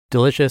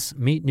Delicious,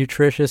 meat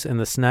nutritious, and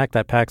the snack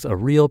that packs a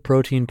real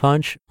protein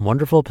punch,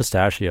 Wonderful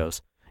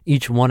Pistachios.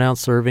 Each 1 ounce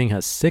serving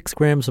has 6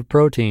 grams of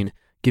protein,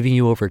 giving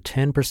you over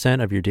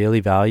 10% of your daily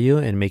value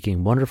and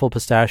making Wonderful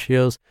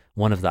Pistachios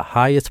one of the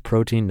highest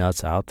protein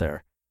nuts out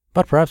there.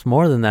 But perhaps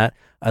more than that,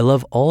 I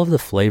love all of the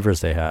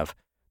flavors they have.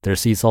 Their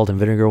sea salt and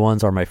vinegar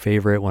ones are my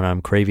favorite when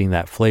I'm craving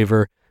that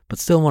flavor, but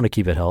still want to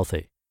keep it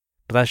healthy.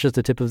 But that's just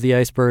the tip of the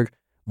iceberg.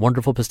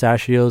 Wonderful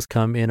Pistachios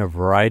come in a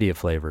variety of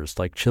flavors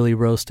like chili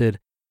roasted,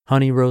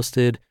 honey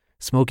roasted,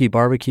 smoky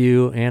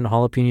barbecue, and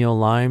jalapeno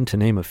lime, to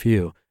name a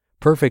few.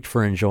 Perfect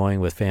for enjoying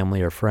with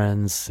family or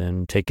friends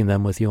and taking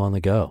them with you on the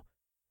go.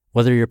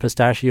 Whether you're a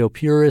pistachio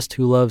purist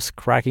who loves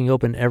cracking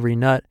open every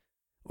nut,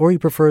 or you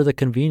prefer the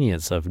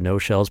convenience of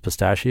no-shells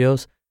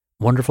pistachios,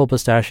 Wonderful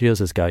Pistachios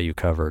has got you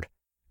covered.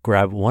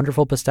 Grab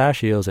Wonderful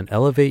Pistachios and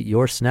elevate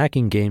your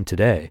snacking game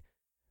today.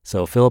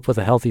 So fill up with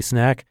a healthy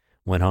snack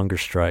when hunger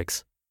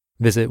strikes.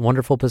 Visit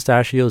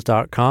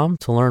wonderfulpistachios.com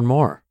to learn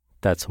more.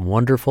 That's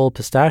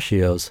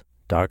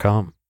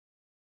wonderfulpistachios.com.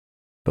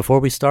 Before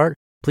we start,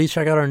 please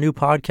check out our new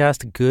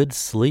podcast, Good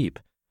Sleep.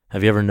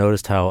 Have you ever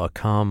noticed how a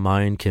calm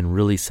mind can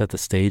really set the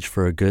stage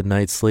for a good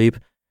night's sleep?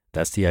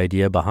 That's the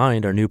idea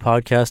behind our new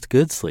podcast,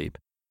 Good Sleep.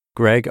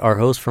 Greg, our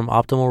host from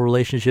Optimal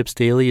Relationships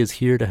Daily, is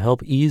here to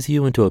help ease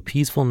you into a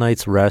peaceful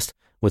night's rest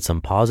with some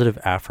positive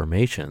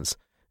affirmations.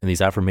 And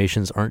these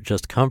affirmations aren't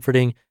just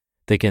comforting,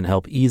 they can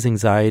help ease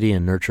anxiety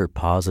and nurture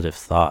positive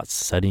thoughts,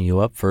 setting you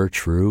up for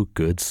true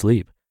good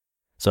sleep.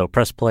 So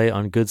press play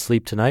on Good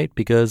Sleep tonight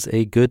because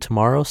a good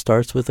tomorrow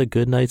starts with a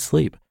good night's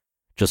sleep.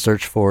 Just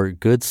search for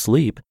Good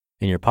Sleep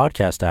in your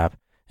podcast app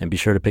and be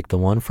sure to pick the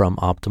one from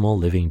Optimal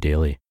Living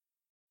Daily.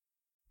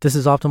 This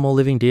is Optimal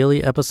Living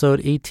Daily, episode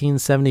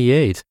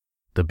 1878,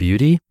 The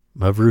Beauty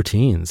of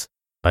Routines,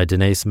 by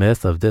Danae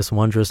Smith of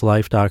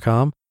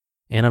thiswondrouslife.com.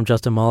 And I'm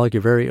Justin Malik,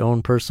 your very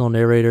own personal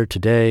narrator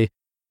today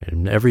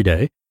and every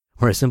day,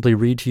 where I simply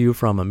read to you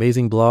from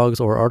amazing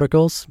blogs or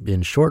articles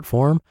in short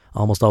form,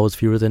 almost always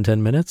fewer than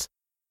 10 minutes.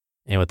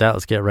 And with that,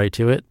 let's get right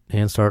to it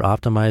and start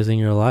optimizing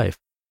your life.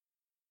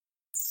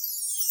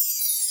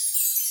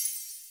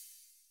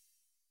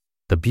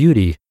 The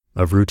Beauty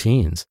of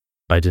Routines,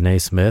 by Danae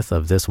Smith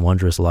of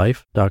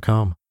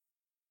thiswondrouslife.com.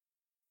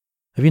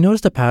 Have you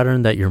noticed a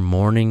pattern that your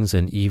mornings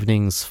and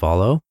evenings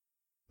follow?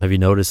 Have you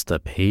noticed the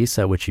pace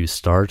at which you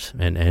start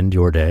and end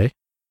your day?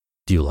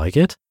 Do you like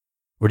it?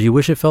 Or do you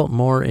wish it felt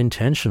more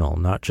intentional,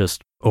 not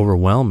just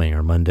overwhelming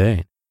or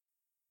mundane?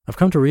 I've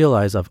come to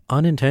realize I've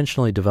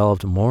unintentionally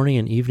developed morning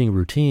and evening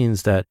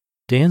routines that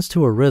dance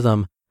to a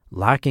rhythm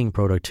lacking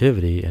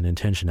productivity and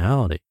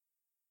intentionality.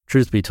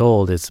 Truth be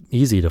told, it's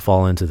easy to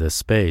fall into this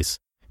space.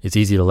 It's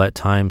easy to let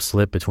time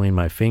slip between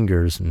my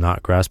fingers,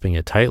 not grasping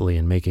it tightly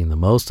and making the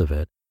most of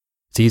it.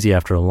 It's easy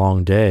after a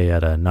long day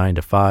at a 9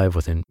 to 5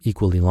 with an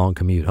equally long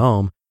commute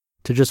home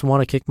to just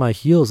want to kick my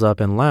heels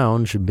up and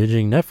lounge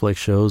binging Netflix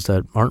shows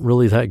that aren't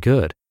really that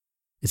good.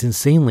 It's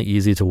insanely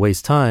easy to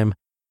waste time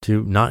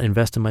to not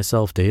invest in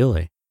myself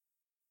daily.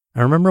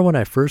 I remember when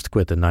I first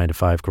quit the 9 to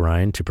 5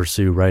 grind to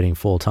pursue writing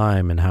full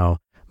time and how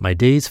my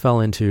days fell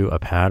into a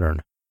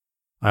pattern.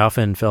 I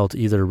often felt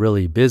either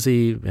really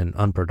busy and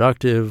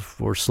unproductive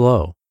or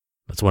slow.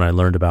 That's when I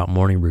learned about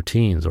morning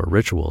routines or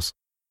rituals.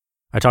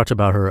 I talked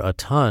about her a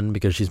ton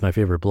because she's my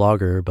favorite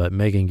blogger, but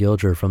Megan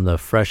Gilger from the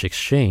Fresh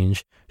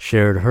Exchange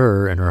shared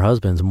her and her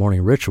husband's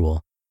morning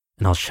ritual,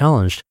 and I was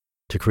challenged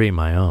to create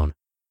my own.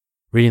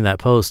 Reading that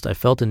post, I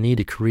felt a need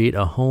to create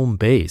a home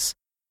base,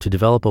 to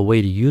develop a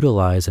way to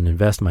utilize and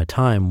invest my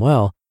time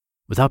well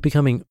without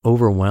becoming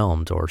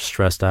overwhelmed or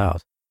stressed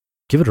out.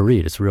 Give it a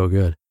read, it's real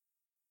good.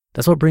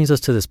 That's what brings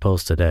us to this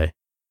post today.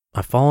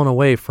 I've fallen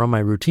away from my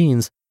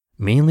routines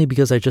mainly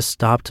because I just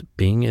stopped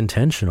being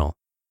intentional.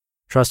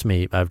 Trust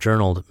me, I've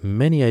journaled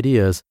many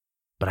ideas,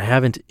 but I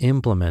haven't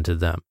implemented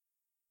them.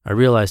 I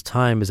realize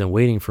time isn't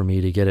waiting for me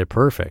to get it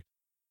perfect.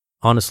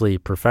 Honestly,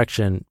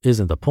 perfection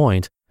isn't the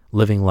point.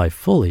 Living life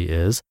fully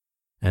is,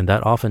 and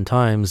that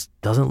oftentimes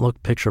doesn't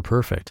look picture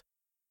perfect.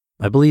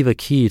 I believe a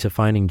key to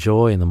finding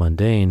joy in the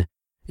mundane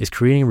is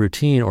creating a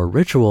routine or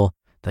ritual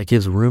that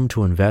gives room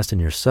to invest in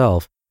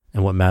yourself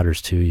and what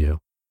matters to you.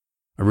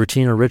 A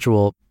routine or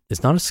ritual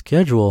is not a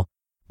schedule,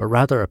 but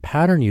rather a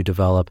pattern you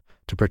develop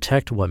to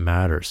protect what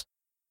matters.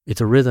 It's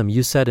a rhythm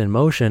you set in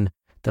motion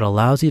that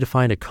allows you to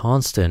find a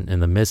constant in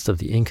the midst of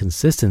the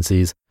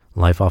inconsistencies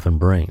life often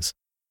brings.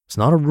 It's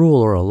not a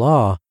rule or a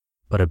law,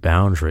 but a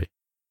boundary.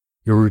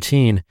 Your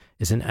routine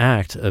is an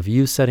act of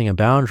you setting a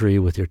boundary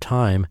with your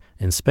time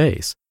and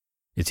space.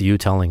 It's you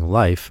telling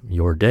life,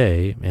 your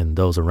day, and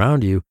those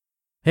around you,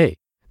 hey,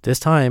 this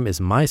time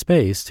is my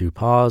space to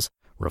pause,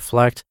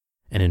 reflect,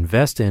 and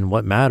invest in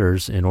what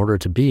matters in order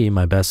to be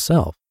my best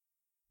self.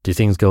 Do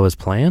things go as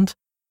planned?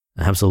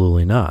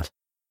 Absolutely not.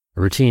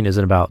 A routine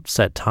isn't about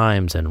set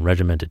times and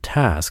regimented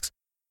tasks.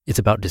 It's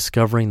about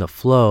discovering the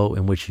flow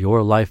in which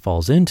your life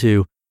falls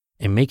into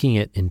and making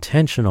it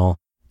intentional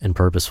and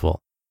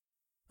purposeful.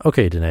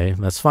 Okay, Danae,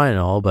 that's fine and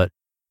all, but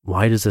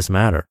why does this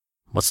matter?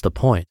 What's the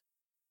point?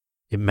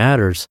 It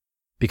matters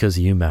because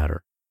you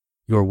matter.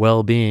 Your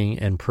well-being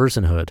and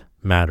personhood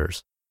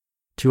matters.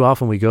 Too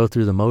often we go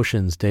through the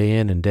motions day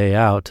in and day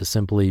out to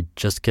simply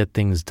just get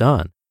things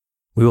done.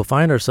 We will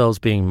find ourselves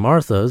being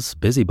Marthas,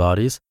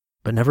 busybodies,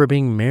 but never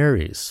being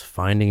Marys,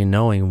 finding and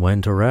knowing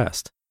when to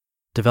rest.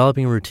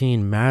 Developing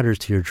routine matters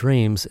to your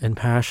dreams and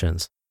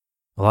passions.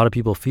 A lot of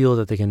people feel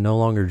that they can no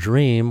longer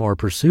dream or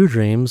pursue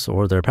dreams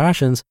or their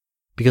passions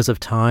because of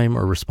time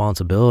or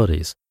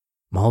responsibilities.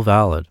 All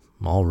valid,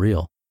 all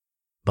real.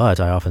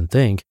 But I often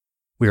think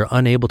we are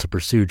unable to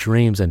pursue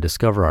dreams and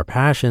discover our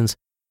passions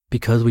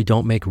because we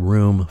don't make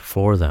room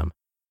for them.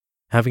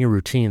 Having a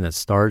routine that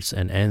starts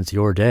and ends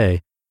your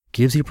day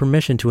gives you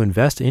permission to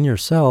invest in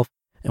yourself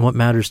and what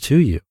matters to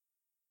you.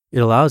 It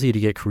allows you to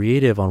get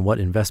creative on what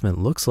investment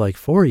looks like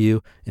for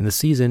you in the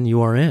season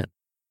you are in.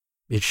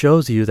 It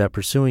shows you that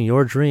pursuing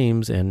your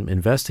dreams and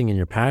investing in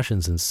your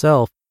passions and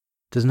self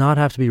does not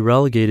have to be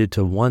relegated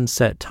to one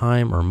set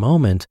time or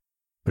moment,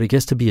 but it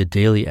gets to be a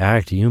daily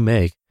act you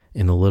make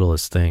in the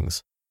littlest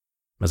things.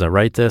 As I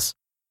write this,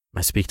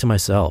 I speak to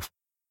myself.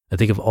 I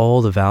think of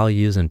all the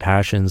values and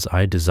passions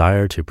I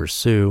desire to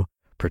pursue,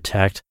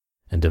 protect,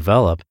 and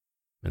develop,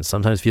 and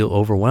sometimes feel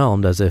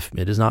overwhelmed as if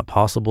it is not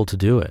possible to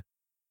do it.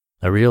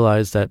 I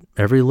realize that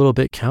every little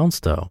bit counts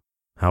though.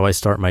 How I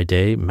start my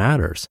day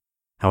matters.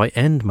 How I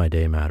end my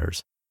day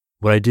matters.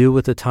 What I do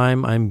with the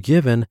time I'm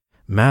given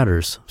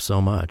matters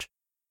so much.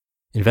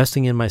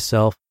 Investing in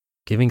myself,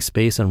 giving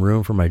space and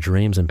room for my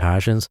dreams and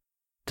passions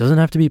doesn't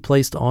have to be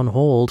placed on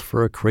hold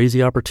for a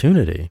crazy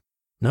opportunity.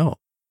 No.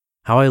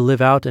 How I live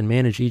out and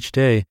manage each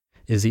day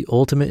is the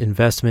ultimate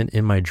investment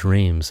in my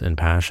dreams and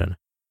passion.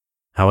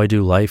 How I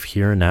do life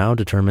here and now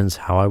determines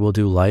how I will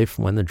do life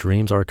when the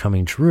dreams are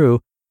coming true,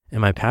 and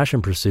my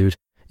passion pursuit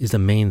is the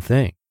main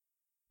thing.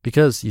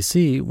 Because, you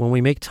see, when we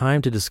make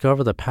time to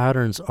discover the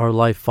patterns our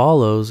life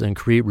follows and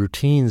create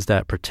routines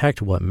that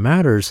protect what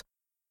matters,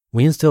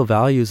 we instill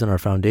values in our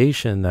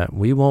foundation that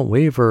we won't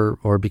waver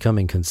or become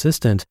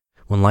inconsistent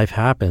when life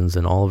happens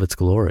in all of its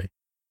glory.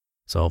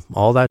 So,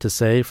 all that to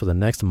say, for the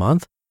next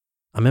month,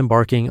 I'm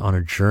embarking on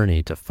a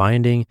journey to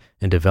finding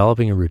and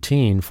developing a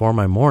routine for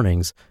my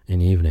mornings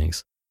and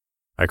evenings.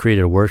 I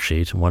created a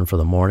worksheet, one for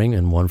the morning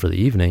and one for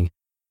the evening,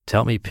 to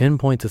help me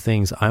pinpoint the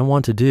things I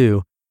want to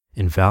do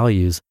and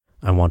values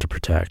I want to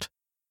protect.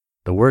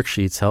 The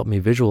worksheets help me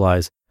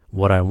visualize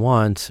what I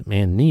want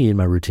and need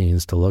my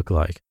routines to look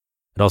like.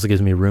 It also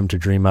gives me room to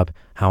dream up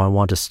how I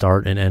want to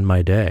start and end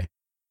my day.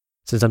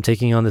 Since I'm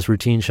taking on this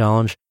routine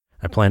challenge,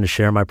 I plan to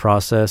share my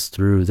process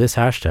through this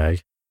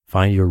hashtag,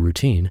 Find Your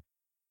Routine,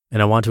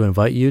 and I want to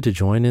invite you to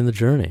join in the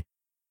journey.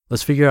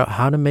 Let's figure out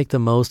how to make the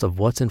most of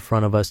what's in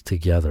front of us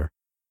together.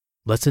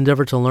 Let's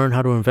endeavor to learn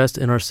how to invest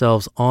in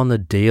ourselves on the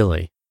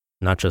daily,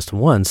 not just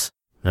once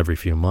every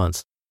few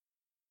months.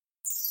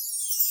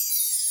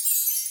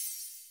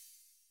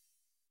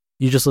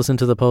 You just listened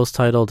to the post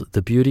titled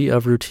The Beauty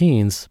of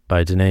Routines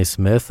by Danae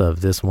Smith of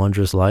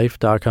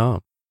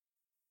thiswondrouslife.com.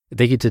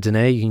 Thank you to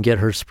Danae. You can get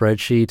her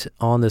spreadsheet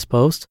on this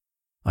post.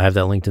 I have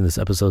that linked in this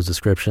episode's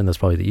description. That's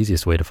probably the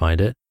easiest way to find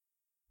it.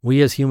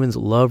 We as humans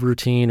love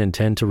routine and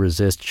tend to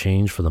resist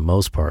change for the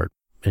most part,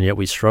 and yet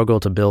we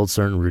struggle to build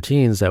certain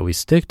routines that we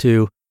stick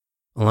to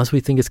unless we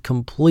think it's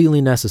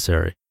completely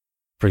necessary.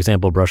 For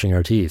example, brushing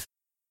our teeth.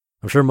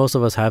 I'm sure most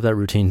of us have that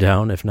routine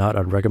down. If not,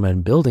 I'd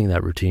recommend building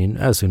that routine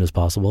as soon as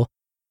possible.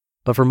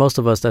 But for most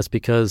of us, that's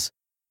because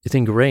it's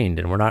ingrained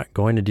and we're not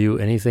going to do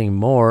anything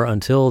more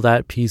until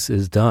that piece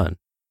is done.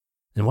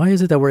 And why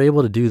is it that we're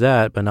able to do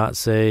that but not,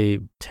 say,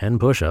 10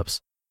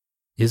 push-ups?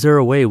 Is there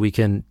a way we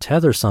can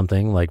tether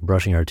something like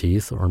brushing our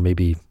teeth, or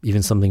maybe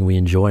even something we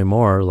enjoy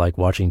more like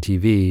watching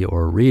TV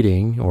or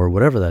reading or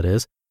whatever that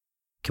is?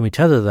 Can we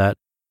tether that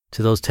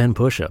to those 10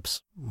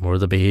 push-ups or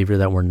the behavior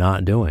that we're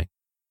not doing?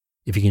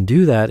 If you can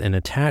do that and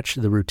attach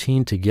the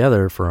routine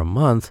together for a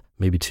month,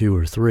 maybe 2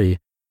 or 3,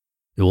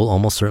 it will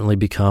almost certainly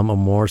become a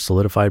more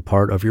solidified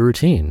part of your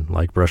routine,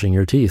 like brushing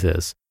your teeth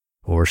is,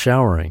 or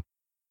showering.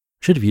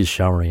 Should have used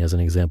showering as an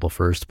example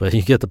first, but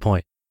you get the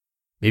point.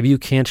 Maybe you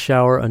can't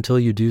shower until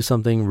you do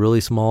something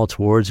really small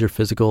towards your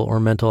physical or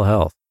mental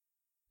health.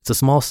 It's a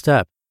small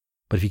step,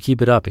 but if you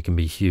keep it up, it can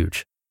be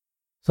huge.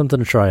 Something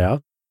to try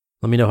out.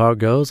 Let me know how it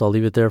goes. I'll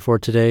leave it there for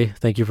today.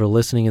 Thank you for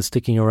listening and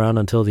sticking around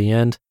until the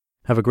end.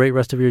 Have a great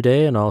rest of your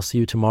day, and I'll see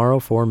you tomorrow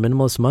for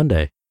Minimalist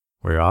Monday,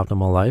 where your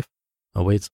optimal life awaits.